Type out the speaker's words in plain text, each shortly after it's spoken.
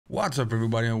What's up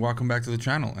everybody, and welcome back to the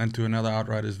channel and to another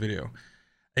Outriders video.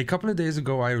 A couple of days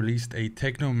ago I released a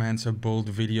Technomancer build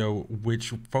video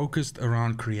which focused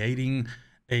around creating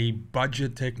a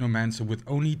budget Technomancer with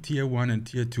only tier 1 and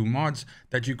tier 2 mods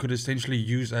that you could essentially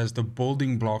use as the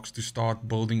building blocks to start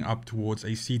building up towards a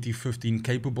CT15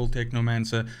 capable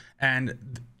Technomancer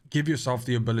and give yourself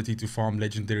the ability to farm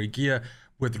legendary gear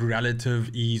with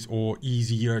relative ease or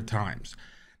easier times.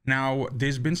 Now,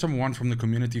 there's been some want from the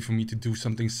community for me to do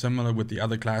something similar with the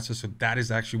other classes, so that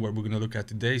is actually what we're going to look at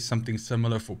today, something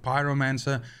similar for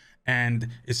Pyromancer, and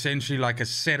essentially like a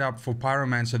setup for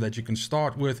Pyromancer that you can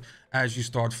start with as you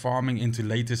start farming into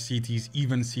later CTs,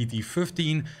 even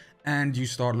CT15, and you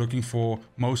start looking for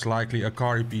most likely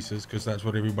Akari pieces, because that's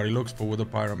what everybody looks for with a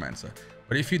Pyromancer.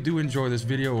 But if you do enjoy this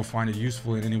video or find it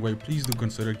useful in any way, please do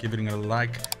consider giving it a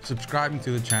like, subscribing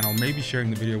to the channel, maybe sharing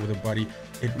the video with a buddy.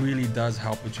 It really does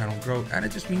help the channel grow, and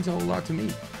it just means a whole lot to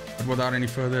me. But without any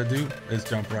further ado, let's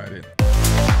jump right in.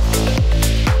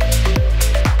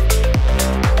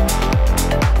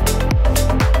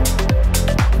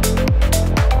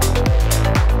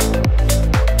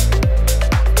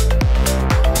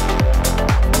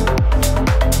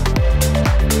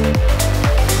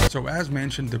 So as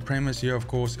mentioned, the premise here of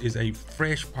course is a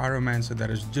fresh Pyromancer that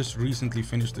has just recently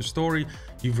finished the story.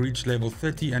 You've reached level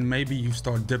 30 and maybe you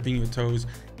start dipping your toes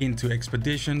into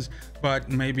expeditions, but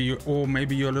maybe you're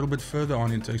a little bit further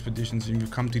on into expeditions and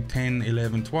you've come to 10,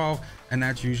 11, 12, and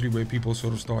that's usually where people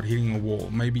sort of start hitting a wall,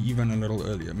 maybe even a little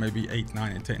earlier, maybe 8,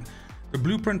 9 and 10. The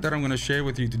blueprint that I'm going to share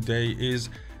with you today is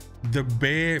the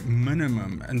bare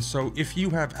minimum, and so if you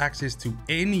have access to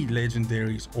any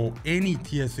legendaries or any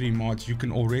tier 3 mods, you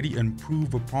can already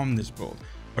improve upon this build.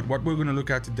 But what we're going to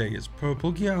look at today is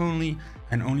purple gear only,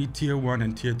 and only tier 1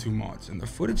 and tier 2 mods. And the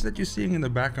footage that you're seeing in the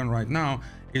background right now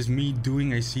is me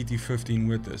doing a CT15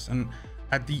 with this, and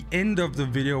at the end of the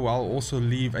video I'll also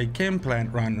leave a chem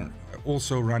plant run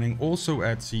running at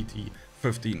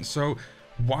CT15. So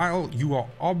while you are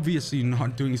obviously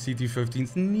not doing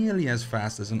CT15s nearly as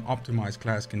fast as an optimized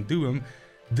class can do them,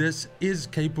 this is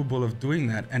capable of doing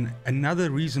that. And another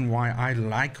reason why I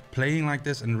like playing like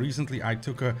this, and recently I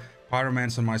took a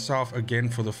Pyromancer myself again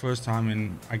for the first time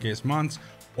in I guess months,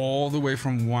 all the way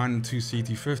from 1 to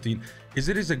CT15, is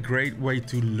it is a great way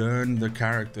to learn the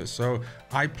character. So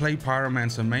I play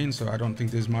Pyromancer main, so I don't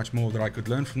think there's much more that I could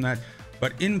learn from that,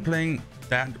 but in playing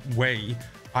that way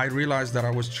I realized that I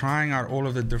was trying out all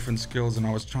of the different skills and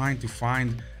I was trying to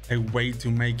find a way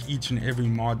to make each and every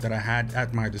mod that I had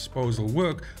at my disposal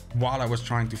work while I was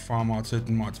trying to farm out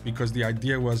certain mods, because the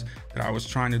idea was that I was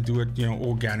trying to do it,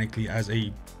 organically, as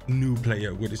a new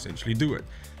player would essentially do it.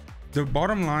 The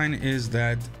bottom line is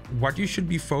that what you should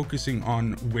be focusing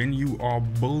on when you are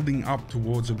building up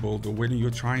towards a build, or when you're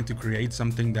trying to create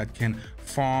something that can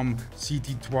farm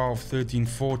CT12, 13,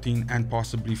 14 and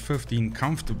possibly 15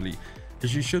 comfortably,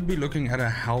 is you should be looking at a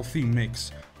healthy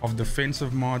mix of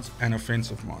defensive mods and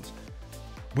offensive mods.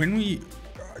 When we,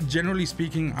 generally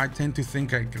speaking, I tend to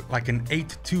think like an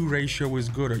 8-2 ratio is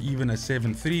good, or even a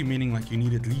 7-3, meaning like you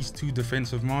need at least 2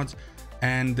 defensive mods.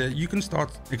 And you can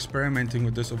start experimenting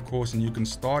with this, of course, and you can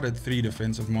start at 3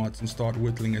 defensive mods and start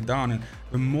whittling it down. And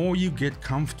the more you get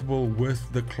comfortable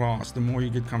with the class, the more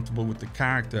you get comfortable with the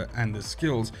character and the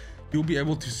skills, you'll be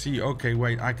able to see, okay,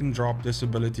 wait, I can drop this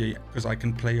ability because I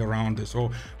can play around this,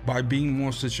 or by being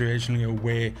more situationally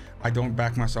aware, I don't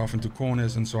back myself into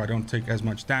corners and so I don't take as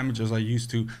much damage as I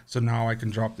used to, so now I can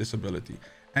drop this ability.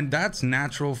 And that's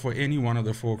natural for any one of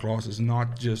the 4 classes,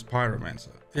 not just Pyromancer.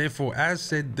 Therefore, as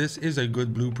said, this is a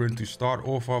good blueprint to start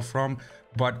off from,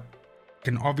 but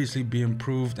can obviously be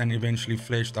improved and eventually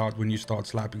fleshed out when you start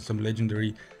slapping some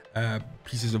legendary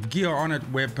pieces of gear on it,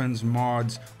 weapons,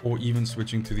 mods, or even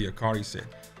switching to the Akari set.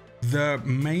 The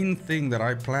main thing that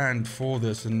I planned for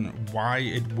this and why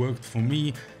it worked for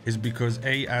me is because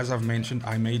as I've mentioned,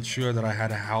 I made sure that I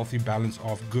had a healthy balance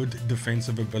of good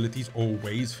defensive abilities, or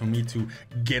ways for me to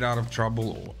get out of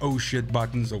trouble, or oh shit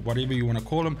buttons, or whatever you want to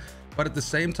call them, but at the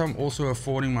same time also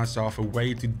affording myself a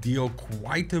way to deal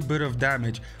quite a bit of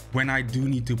damage when I do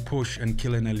need to push and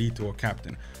kill an elite or a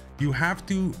captain. You have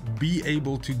to be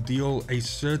able to deal a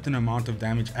certain amount of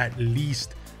damage at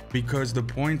least, because the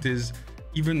point is,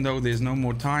 even though there's no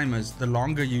more timers, the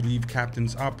longer you leave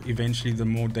captains up, eventually the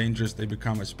more dangerous they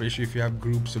become, especially if you have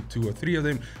groups of 2 or 3 of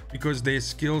them, because their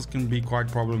skills can be quite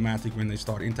problematic when they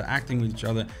start interacting with each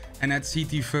other. And at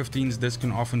CT15s, this can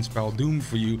often spell doom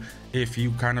for you if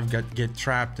you kind of get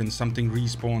trapped and something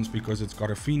respawns because it's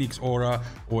got a phoenix aura,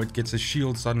 or it gets a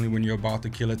shield suddenly when you're about to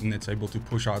kill it and it's able to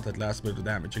push out that last bit of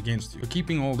damage against you. But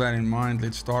keeping all that in mind,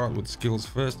 let's start out with skills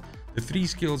first. The 3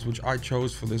 skills which I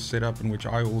chose for this setup and which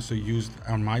I also used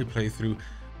on my playthrough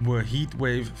were Heat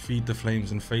Wave, Feed the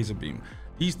Flames, and Phaser Beam.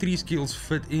 These 3 skills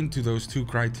fit into those 2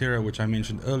 criteria which I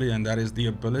mentioned earlier, and that is the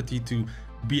ability to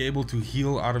be able to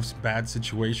heal out of bad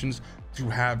situations, to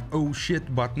have oh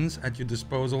shit buttons at your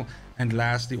disposal, and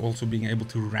lastly also being able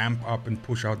to ramp up and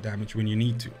push out damage when you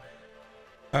need to.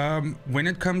 When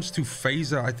it comes to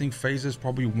Phaser, I think Phaser is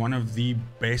probably one of the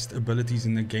best abilities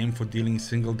in the game for dealing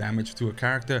single damage to a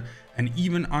character, and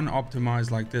even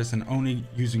unoptimized like this and only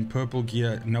using purple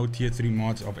gear, no tier 3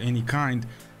 mods of any kind,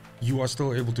 you are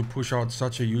still able to push out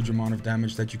such a huge amount of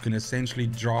damage that you can essentially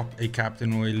drop a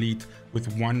captain or elite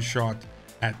with 1 shot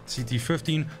at CT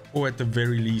 15, or at the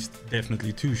very least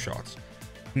definitely 2 shots.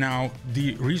 Now,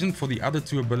 the reason for the other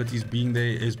 2 abilities being there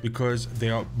is because they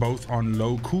are both on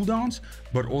low cooldowns,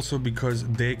 but also because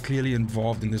they're clearly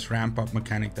involved in this ramp up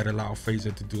mechanic that allow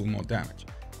Phaser to deal more damage.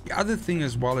 The other thing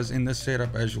as well is in this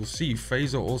setup, as you'll see,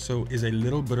 Phaser also is a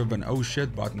little bit of an oh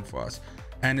shit button for us,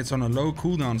 and it's on a low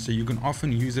cooldown, so you can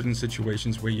often use it in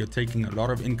situations where you're taking a lot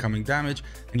of incoming damage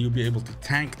and you'll be able to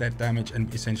tank that damage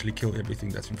and essentially kill everything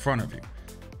that's in front of you.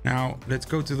 Now let's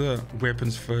go to the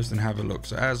weapons first and have a look.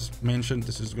 So as mentioned,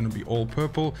 this is going to be all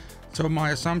purple. So my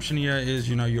assumption here is,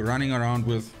 you're running around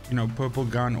with, purple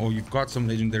gun, or you've got some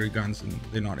legendary guns and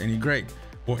they're not any great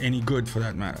or any good for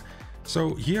that matter.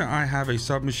 So here I have a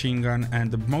submachine gun, and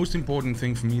the most important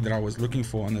thing for me that I was looking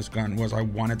for on this gun was I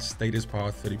wanted status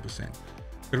power 30%.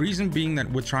 The reason being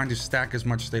that we're trying to stack as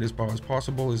much status power as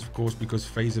possible is of course because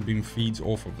Phaser Beam feeds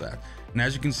off of that. And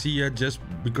as you can see here, just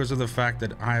because of the fact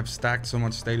that I have stacked so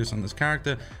much status on this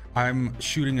character, I'm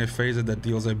shooting a phaser that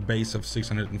deals a base of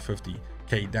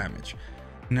 650k damage.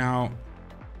 Now,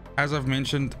 as I've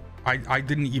mentioned, I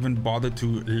didn't even bother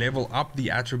to level up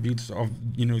the attributes of,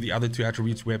 the other 2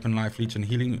 attributes, weapon, life leech, and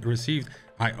healing received.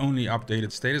 I only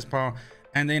updated status power.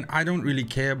 And then I don't really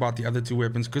care about the other 2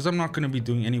 weapons because I'm not going to be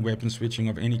doing any weapon switching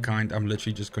of any kind. I'm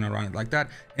literally just going to run it like that.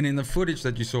 And in the footage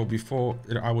that you saw before,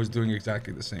 I was doing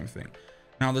exactly the same thing.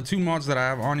 Now the 2 mods that I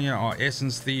have on here are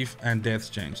Essence Thief and Death's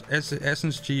Change.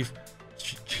 Essence Chief.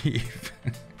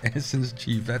 Essence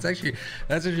Chief. That's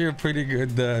actually a pretty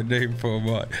good name for a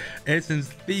mod. Essence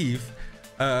Thief.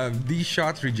 These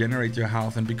shots regenerate your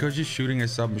health, and because you're shooting a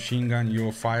submachine gun,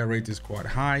 your fire rate is quite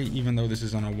high, even though this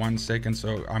is on a 1 second.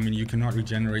 So I mean, you cannot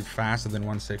regenerate faster than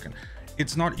 1 second.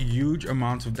 It's not huge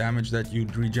amounts of damage that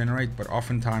you'd regenerate, but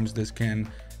oftentimes this can,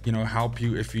 help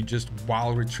you if you just,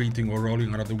 while retreating or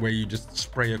rolling out of the way, you just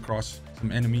spray across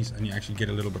some enemies and you actually get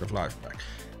a little bit of life back.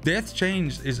 Death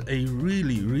Change is a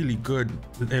really good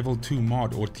level 2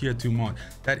 mod or tier 2 mod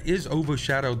that is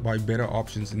overshadowed by better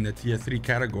options in the tier 3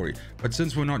 category, but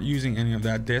since we're not using any of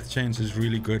that, Death Change is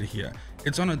really good here.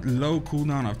 It's on a low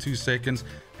cooldown of 2 seconds,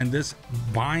 and this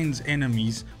binds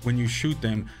enemies when you shoot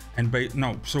them, and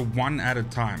so 1 at a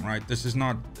time, right? This is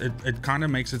not, it kind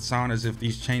of makes it sound as if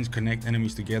these chains connect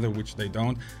enemies together, which they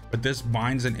don't, but this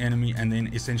binds an enemy and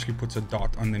then essentially puts a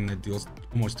dot on them that deals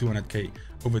almost 200k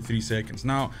over 3 seconds.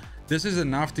 Now this is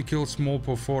enough to kill small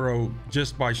Porphyro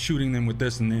just by shooting them with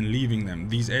this and then leaving them.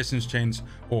 These essence chains,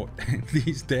 or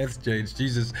these death chains,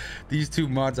 Jesus, these 2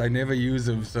 mods, I never use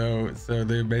them, so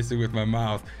they're messing with my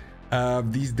mouth.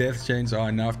 These death chains are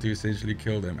enough to essentially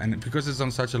kill them, and because it's on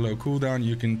such a low cooldown,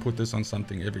 you can put this on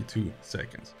something every 2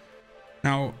 seconds.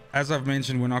 Now, as I've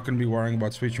mentioned, we're not going to be worrying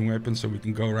about switching weapons, so we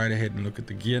can go right ahead and look at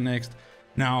the gear next.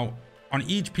 Now, on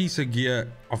each piece of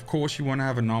gear, of course, you want to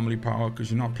have anomaly power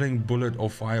because you're not playing bullet or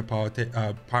firepower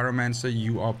Pyromancer,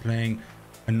 you are playing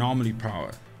anomaly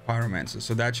power Pyromancer,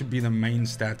 so that should be the main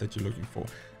stat that you're looking for.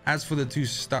 As for the 2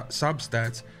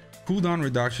 substats, cooldown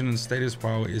reduction and status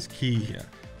power is key here.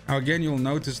 Now again, you'll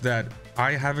notice that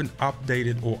I haven't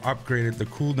updated or upgraded the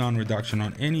cooldown reduction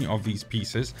on any of these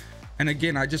pieces, and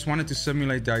again, I just wanted to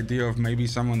simulate the idea of maybe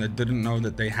someone that didn't know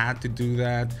that they had to do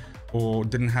that or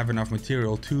didn't have enough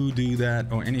material to do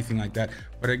that or anything like that.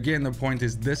 But again, the point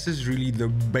is, this is really the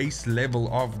base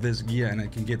level of this gear and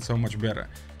it can get so much better.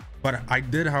 But I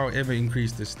did, however,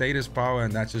 increase the status power,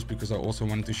 and that's just because I also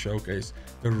wanted to showcase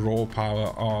the raw power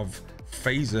of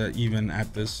Phaser even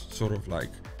at this sort of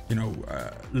like,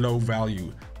 low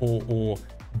value or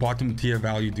bottom tier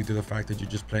value due to the fact that you're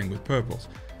just playing with purples.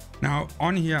 Now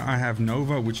on here I have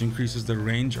Nova, which increases the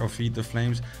range of Feed the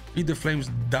Flames. Feed the Flames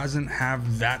doesn't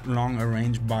have that long a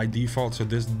range by default, so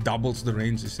this doubles the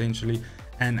range essentially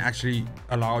and actually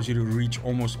allows you to reach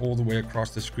almost all the way across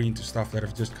the screen to stuff that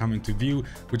have just come into view,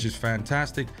 which is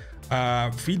fantastic.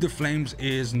 Feed the Flames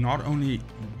is not only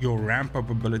your ramp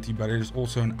up ability, but it is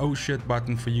also an oh shit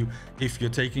button for you. If you're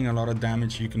taking a lot of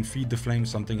damage, you can feed the flame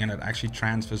something and it actually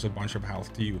transfers a bunch of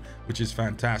health to you, which is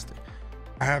fantastic.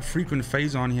 I have frequent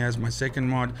phase on here as my second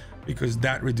mod because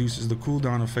that reduces the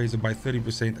cooldown of phaser by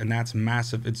 30%, and that's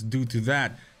massive. It's due to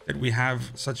that we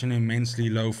have such an immensely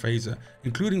low phaser,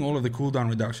 including all of the cooldown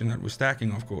reduction that we're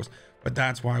stacking, of course. But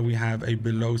that's why we have a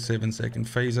below 7-second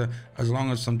phaser, as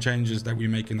long as some changes that we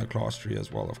make in the class tree as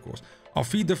well, of course. Our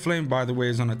Feed the Flame, by the way,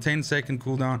 is on a 10-second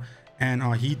cooldown, and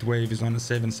our Heat Wave is on a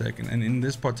 7-second. And in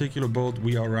this particular build,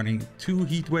 we are running 2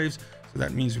 Heat Waves, so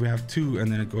that means we have 2, and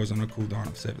then it goes on a cooldown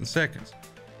of 7 seconds.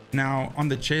 Now, on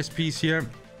the chest piece here,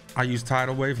 I use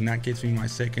Tidal Wave, and that gets me my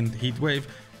second Heat Wave.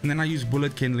 And then I use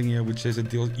Bullet Kindling here, which says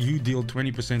you deal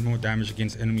 20% more damage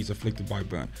against enemies afflicted by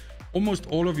burn. Almost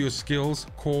all of your skills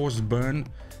cause burn,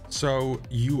 so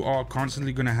you are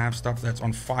constantly going to have stuff that's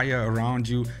on fire around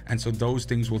you, and so those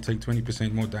things will take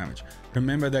 20% more damage.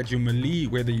 Remember that your melee,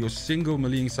 whether you're single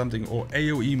meleeing something or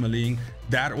AoE meleeing,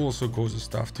 that also causes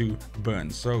stuff to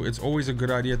burn. So it's always a good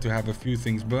idea to have a few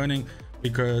things burning,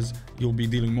 because you'll be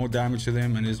dealing more damage to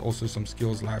them, and there's also some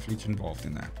skills life leech involved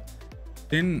in that.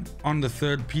 Then on the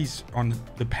third piece, on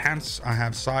the pants, I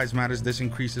have Size Matters. This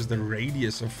increases the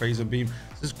radius of Phaser Beam.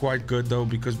 This is quite good though,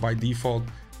 because by default,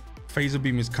 Phaser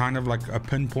Beam is kind of like a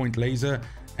pinpoint laser.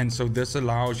 And so this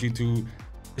allows you to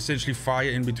essentially fire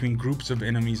in between groups of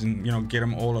enemies and, you know, get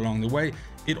them all along the way.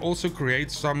 It also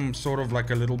creates some sort of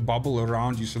like a little bubble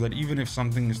around you, so that even if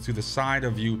something is to the side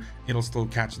of you, it'll still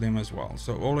catch them as well.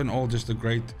 So all in all, just a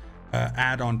great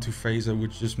add-on to phaser,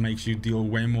 which just makes you deal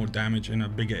way more damage in a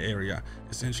bigger area,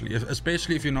 essentially,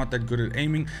 especially if you're not that good at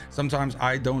aiming. Sometimes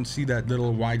I don't see that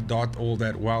little white dot all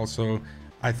that well, so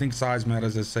I think Size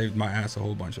Matters has saved my ass a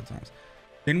whole bunch of times.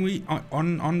 Then we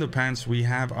on the pants, we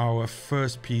have our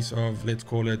first piece of, let's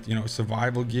call it, you know,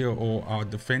 survival gear, or our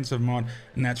defensive mod,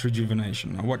 and that's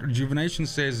Rejuvenation. Now what Rejuvenation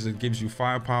says is it gives you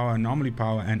firepower, anomaly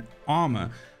power, and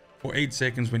armor for 8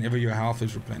 seconds whenever your health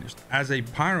is replenished. As a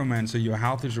Pyromancer, your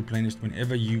health is replenished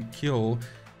whenever you kill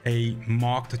a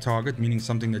marked target, meaning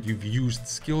something that you've used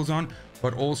skills on.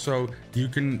 But also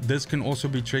this can also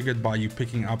be triggered by you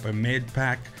picking up a med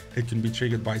pack. It can be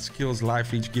triggered by skills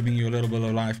life leech giving you a little bit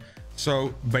of life.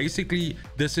 So basically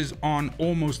this is on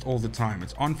almost all the time.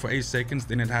 It's on for 8 seconds,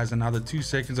 then it has another 2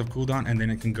 seconds of cooldown, and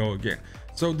then it can go again.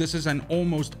 So this is an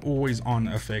almost always on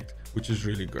effect, which is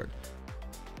really good.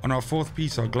 On our fourth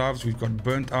piece, our gloves, we've got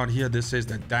Burnt Out here. This says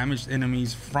that damaged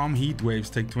enemies from heat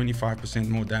waves take 25%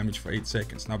 more damage for 8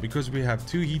 seconds. Now, because we have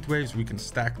 2 heat waves, we can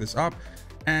stack this up.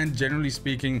 And generally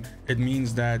speaking, it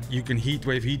means that you can heat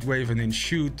wave, and then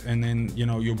shoot. And then, you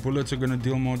know, your bullets are going to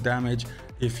deal more damage.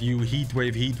 If you heat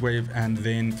wave, and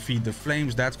then feed the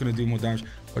flames, that's going to do more damage.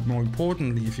 But more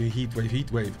importantly, if you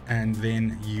heat wave, and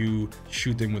then you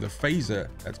shoot them with a phaser,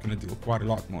 that's going to deal quite a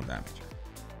lot more damage.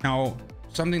 Now,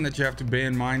 something that you have to bear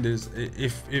in mind is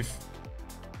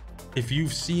if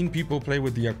you've seen people play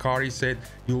with the Akari set,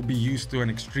 you'll be used to an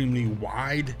extremely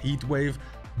wide heat wave,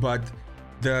 but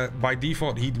by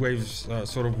default heat waves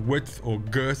sort of width or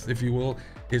girth, if you will,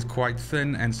 is quite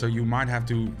thin, and so you might have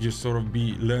to just sort of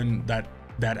learn that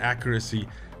accuracy.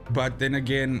 But then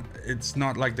again, it's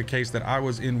not like the case that I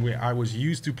was in, where I was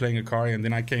used to playing Akari and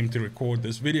then I came to record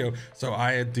this video, so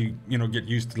I had to, you know, get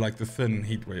used to like the thin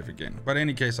heat wave again. But in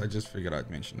any case, I just figured I'd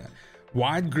mention that.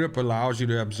 Wide grip allows you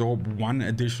to absorb 1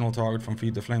 additional target from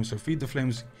Feed the Flames. So Feed the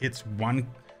Flames hits 1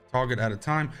 target at a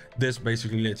time. This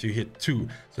basically lets you hit 2,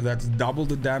 so that's double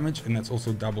the damage, and that's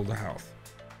also double the health.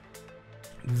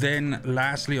 Then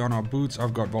lastly, on our boots,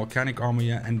 I've got Volcanic Armor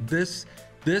here, and this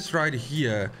right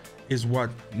here is what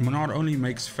not only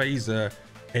makes phaser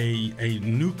a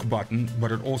nuke button,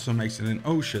 but it also makes it an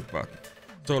oh shit button.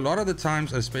 So a lot of the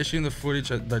times, especially in the footage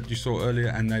that you saw earlier,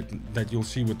 and that you'll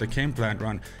see with the chem plant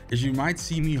run, is you might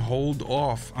see me hold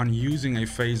off on using a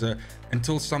phaser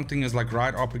until something is like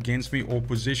right up against me, or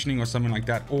positioning or something like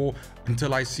that, or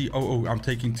until I see, oh, I'm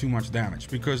taking too much damage.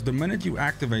 Because the minute you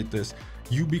activate this,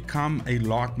 you become a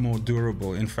lot more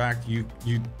durable. In fact, you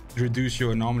reduce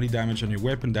your anomaly damage and your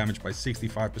weapon damage by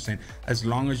 65%, as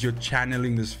long as you're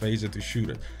channeling this phaser to shoot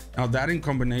it. Now that, in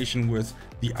combination with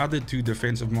the other 2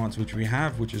 defensive mods which we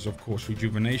have, which is of course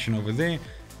Rejuvenation over there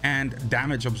and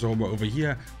Damage Absorber over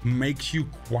here, makes you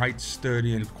quite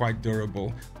sturdy and quite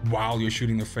durable while you're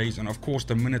shooting the phaser. And of course,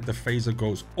 the minute the phaser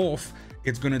goes off,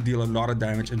 it's going to deal a lot of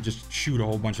damage and just shoot a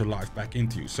whole bunch of life back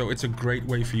into you. So it's a great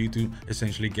way for you to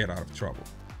essentially get out of trouble.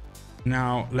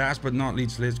 Now, last but not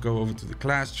least, let's go over to the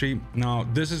class tree. Now,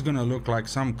 this is going to look like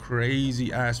some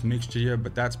crazy ass mixture here,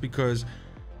 but that's because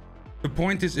The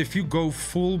point is, if you go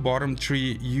full bottom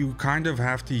tree, you kind of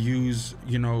have to use,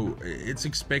 you know, it's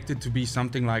expected to be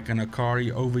something like an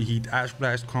Akari overheat ash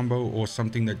blast combo or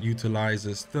something that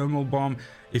utilizes thermal bomb.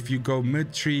 If you go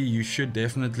mid tree, you should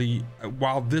definitely,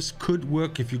 while this could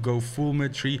work if you go full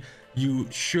mid tree, you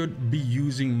should be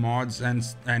using mods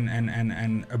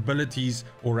and abilities,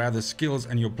 or rather skills,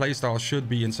 and your playstyle should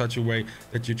be in such a way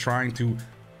that you're trying to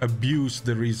abuse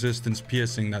the resistance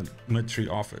piercing that mid tree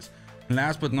offers. And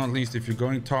last but not least, if you're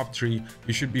going top tree,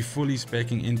 you should be fully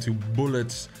speccing into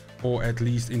bullets, or at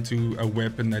least into a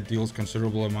weapon that deals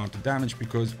considerable amount of damage,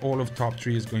 because all of top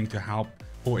tree is going to help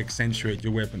or accentuate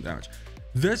your weapon damage.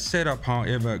 This setup,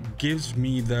 however, gives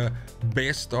me the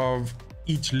best of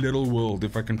each little world,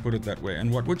 if I can put it that way.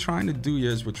 And what we're trying to do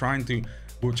here is we're trying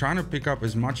to pick up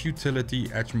as much utility,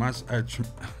 as much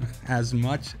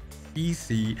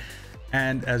CC,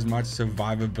 and as much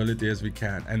survivability as we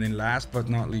can. And then last but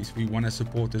not least, we want to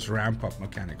support this ramp up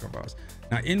mechanic of ours.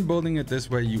 Now, in building it this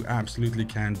way, you absolutely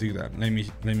can do that. Let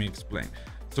me explain.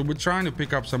 So we're trying to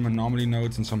pick up some anomaly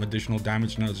nodes and some additional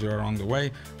damage nodes here along the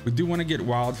way. We do want to get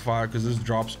wildfire, because this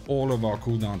drops all of our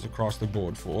cooldowns across the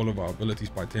board for all of our abilities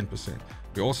by 10%.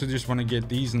 We also just want to get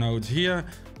these nodes here,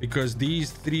 because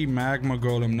these 3 magma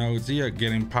golem nodes here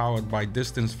get empowered by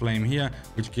distance flame here,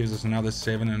 which gives us another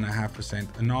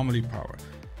 7.5% anomaly power.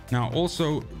 Now,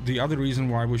 also the other reason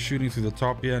why we're shooting through the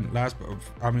top here, and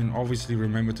obviously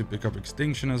remember to pick up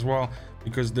extinction as well,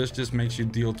 because this just makes you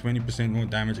deal 20% more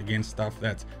damage against stuff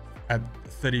that's at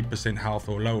 30% health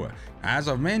or lower. As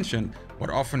I've mentioned, what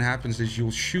often happens is you'll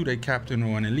shoot a captain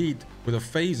or an elite with a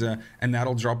phaser, and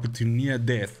that'll drop it to near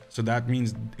death. So that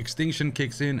means extinction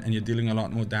kicks in and you're dealing a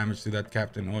lot more damage to that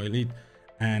captain or elite,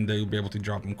 and you'll be able to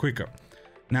drop them quicker.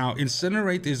 Now,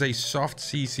 incinerate is a soft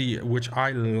CC, which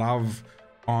I love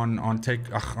on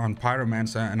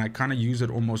Pyromancer, and I kind of use it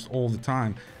almost all the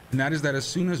time. And that is that as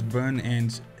soon as burn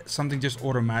ends, something just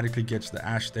automatically gets the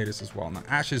ash status as well. Now,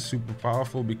 ash is super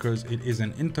powerful because it is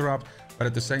an interrupt, but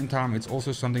at the same time, it's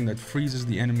also something that freezes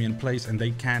the enemy in place and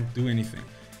they can't do anything.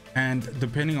 And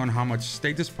depending on how much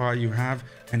status power you have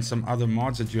and some other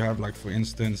mods that you have, like for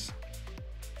instance,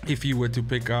 if you were to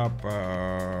pick up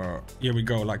here we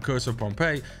go, like Curse of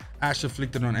Pompeii, ash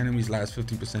afflicted on enemies lasts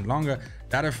 50% longer.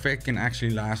 That effect can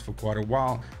actually last for quite a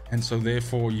while, and so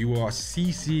therefore you are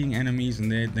CCing enemies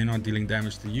and they're not dealing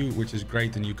damage to you, which is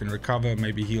great, and you can recover,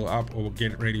 maybe heal up, or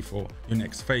get ready for your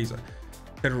next phaser.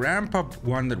 The ramp up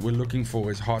one that we're looking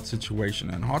for is Hot Situation,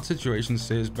 and Hot Situation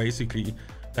says basically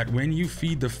that when you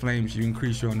feed the flames, you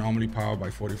increase your anomaly power by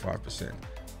 45%.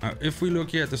 Now, if we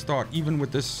look here at the start, even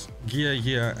with this gear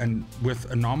here and with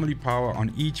anomaly power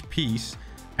on each piece,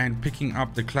 and picking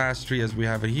up the class tree as we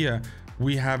have it here,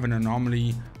 we have an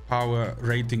anomaly power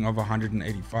rating of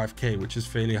 185k, which is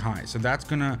fairly high. So that's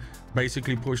gonna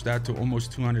basically push that to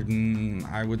almost 200, and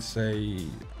I would say,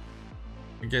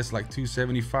 I guess like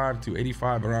 275,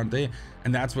 285 around there,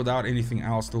 and that's without anything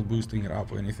else still boosting it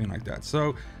up or anything like that.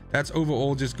 So that's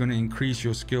overall just going to increase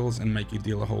your skills and make you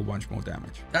deal a whole bunch more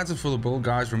damage. That's it for the build,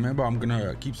 guys. Remember, I'm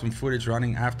gonna keep some footage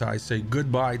running after I say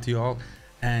goodbye to y'all,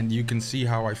 and you can see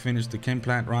how I finished the chem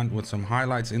plant run with some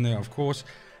highlights in there, of course.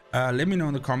 Let me know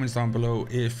in the comments down below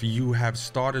if you have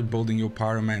started building your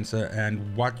Pyromancer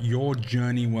and what your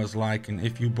journey was like, and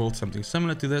if you built something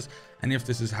similar to this, and if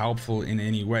this is helpful in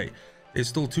any way. There's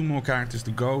still 2 more characters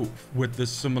to go with this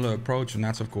similar approach, and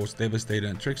that's of course Devastator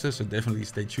and Trickster, so definitely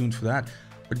stay tuned for that.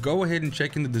 But go ahead and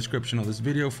check in the description of this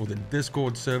video for the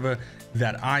Discord server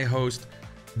that I host.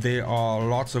 There are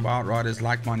lots of Outriders,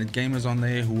 like-minded gamers on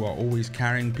there who are always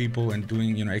carrying people and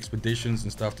doing, you know, expeditions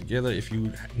and stuff together. If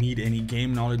you need any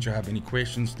game knowledge or have any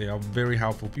questions, they are very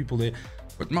helpful people there.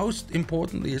 But most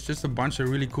importantly, it's just a bunch of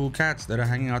really cool cats that are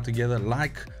hanging out together,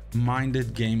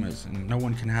 like-minded gamers, and no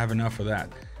one can have enough of that.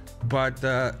 But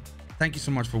thank you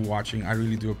so much for watching. I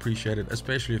really do appreciate it,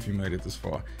 especially if you made it this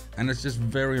far. And it's just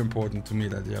very important to me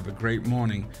that you have a great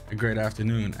morning, a great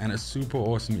afternoon, and a super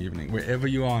awesome evening wherever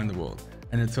you are in the world.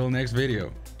 And until next video,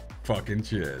 fucking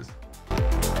cheers.